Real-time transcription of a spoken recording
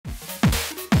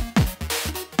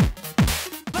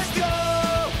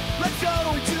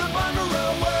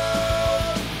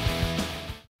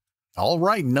All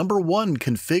right, number one,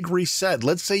 config reset.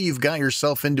 Let's say you've got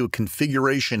yourself into a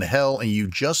configuration hell and you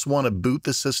just want to boot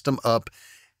the system up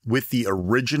with the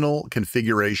original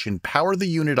configuration. Power the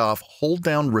unit off, hold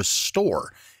down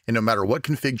restore, and no matter what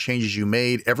config changes you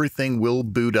made, everything will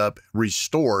boot up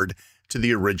restored to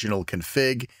the original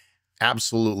config.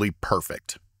 Absolutely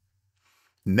perfect.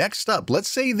 Next up, let's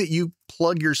say that you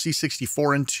plug your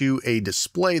C64 into a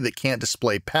display that can't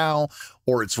display PAL,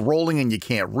 or it's rolling and you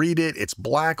can't read it, it's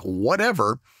black,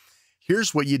 whatever.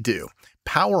 Here's what you do.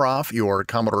 Power off your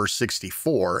Commodore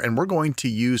 64, and we're going to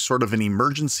use sort of an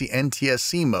emergency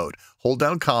NTSC mode. Hold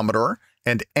down Commodore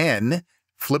and N,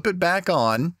 flip it back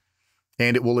on,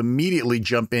 and it will immediately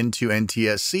jump into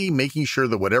NTSC, making sure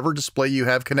that whatever display you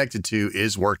have connected to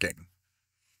is working.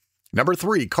 Number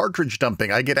three, cartridge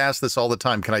dumping. I get asked this all the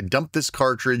time. Can I dump this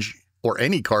cartridge or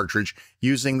any cartridge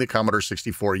using the Commodore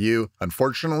 64U?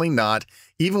 Unfortunately not.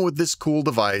 Even with this cool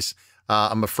device,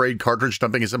 I'm afraid cartridge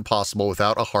dumping is impossible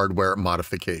without a hardware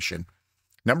modification.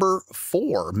 Number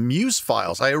four, Muse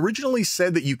files. I originally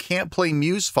said that you can't play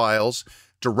Muse files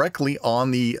directly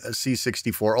on the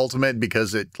C64 Ultimate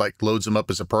because it loads them up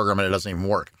as a program and it doesn't even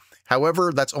work.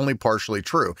 However, that's only partially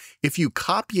true. If you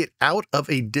copy it out of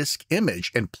a disk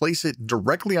image and place it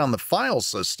directly on the file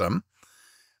system,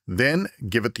 then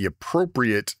give it the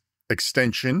appropriate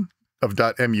extension of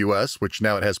 .mus, which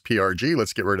now it has PRG.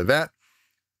 Let's get rid of that.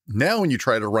 Now when you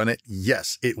try to run it,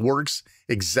 yes, it works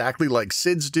exactly like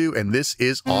SIDs do, and this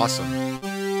is awesome.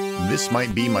 This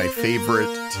might be my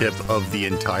favorite tip of the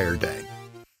entire day.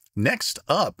 Next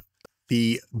up,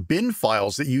 the bin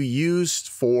files that you used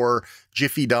for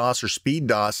Jiffy DOS or Speed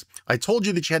DOS. I told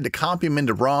you that you had to copy them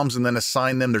into ROMs and then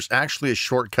assign them. There's actually a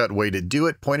shortcut way to do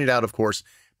it, pointed out, of course,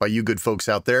 by you good folks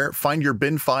out there. Find your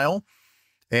bin file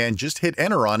and just hit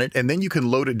enter on it, and then you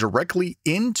can load it directly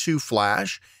into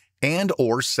Flash and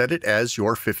or set it as your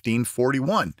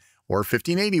 1541 or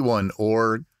 1581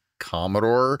 or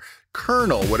Commodore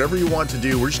kernel, whatever you want to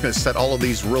do. We're just going to set all of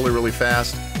these really, really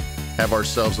fast, have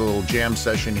ourselves a little jam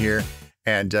session here.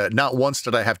 And not once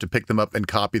did I have to pick them up and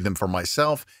copy them for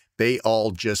myself. They all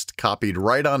just copied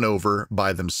right on over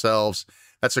by themselves.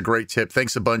 That's a great tip.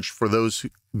 Thanks a bunch for those,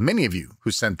 many of you who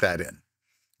sent that in.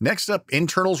 Next up,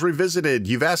 internals revisited.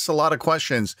 You've asked a lot of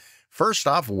questions. First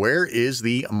off, where is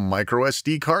the micro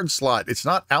SD card slot? It's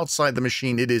not outside the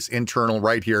machine. It is internal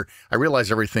right here. I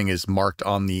realize everything is marked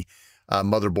on the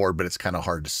motherboard, but it's kind of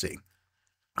hard to see.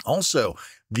 Also,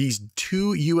 these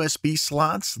two USB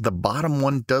slots, the bottom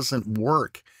one doesn't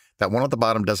work. That one at the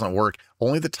bottom doesn't work.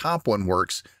 Only the top one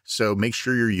works, so make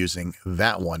sure you're using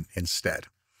that one instead.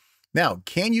 Now,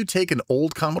 can you take an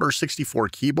old Commodore 64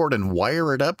 keyboard and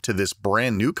wire it up to this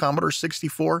brand new Commodore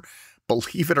 64?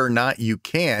 Believe it or not, you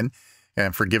can.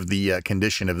 And forgive the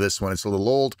condition of this one. It's a little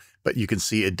old, but you can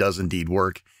see it does indeed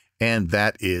work, and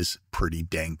that is pretty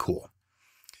dang cool.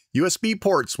 USB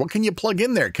ports, what can you plug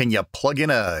in there? Can you plug in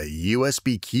a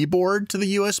USB keyboard to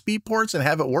the USB ports and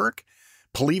have it work?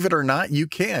 Believe it or not, you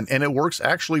can, and it works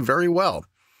actually very well.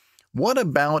 What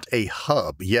about a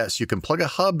hub? Yes, you can plug a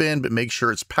hub in, but make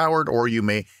sure it's powered or you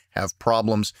may have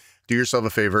problems. Do yourself a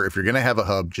favor. If you're going to have a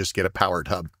hub, just get a powered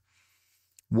hub.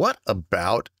 What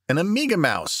about an Amiga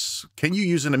mouse? Can you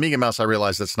use an Amiga mouse? I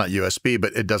realize that's not USB,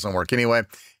 but it doesn't work anyway.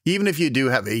 Even if you do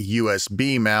have a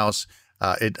USB mouse,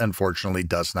 it unfortunately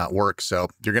does not work, so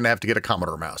you're going to have to get a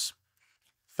Commodore mouse.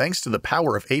 Thanks to the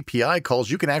power of API calls,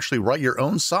 you can actually write your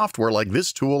own software like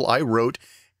this tool I wrote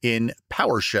in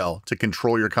PowerShell to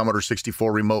control your Commodore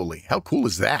 64 remotely. How cool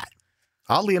is that?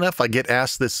 Oddly enough, I get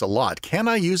asked this a lot. Can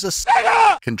I use a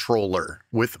Sega controller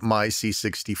with my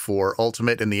C64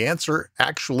 Ultimate? And the answer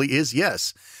actually is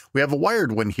yes. We have a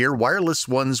wired one here. Wireless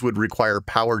ones would require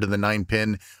power to the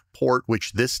 9-pin port,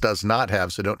 which this does not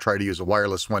have, so don't try to use a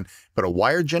wireless one. But a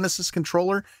wired Genesis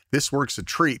controller, this works a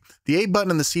treat. The A button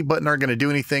and the C button aren't going to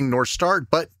do anything nor start,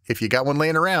 but if you got one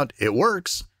laying around, it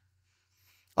works.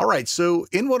 All right, so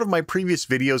in one of my previous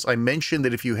videos, I mentioned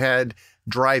that if you had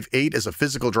Drive 8 as a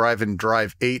physical drive and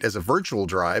Drive 8 as a virtual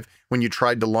drive, when you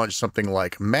tried to launch something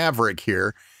like Maverick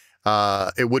here,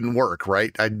 it wouldn't work,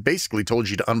 right? I basically told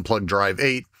you to unplug Drive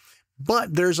 8,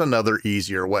 but there's another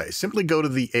easier way. Simply go to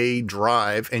the A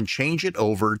drive and change it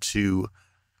over to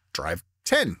Drive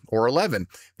 10 or 11.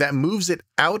 That moves it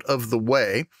out of the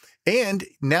way, and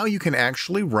now you can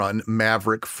actually run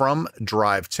Maverick from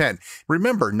Drive 10.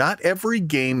 Remember, not every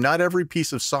game, not every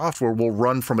piece of software will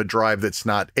run from a drive that's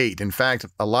not 8. In fact,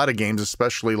 a lot of games,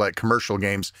 especially like commercial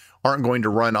games, aren't going to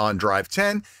run on Drive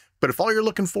 10. But if all you're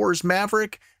looking for is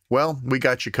Maverick, well, we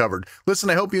got you covered. Listen,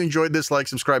 I hope you enjoyed this. Like,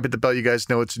 subscribe, hit the bell. You guys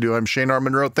know what to do. I'm Shane R.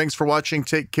 Monroe. Thanks for watching.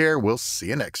 Take care. We'll see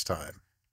you next time.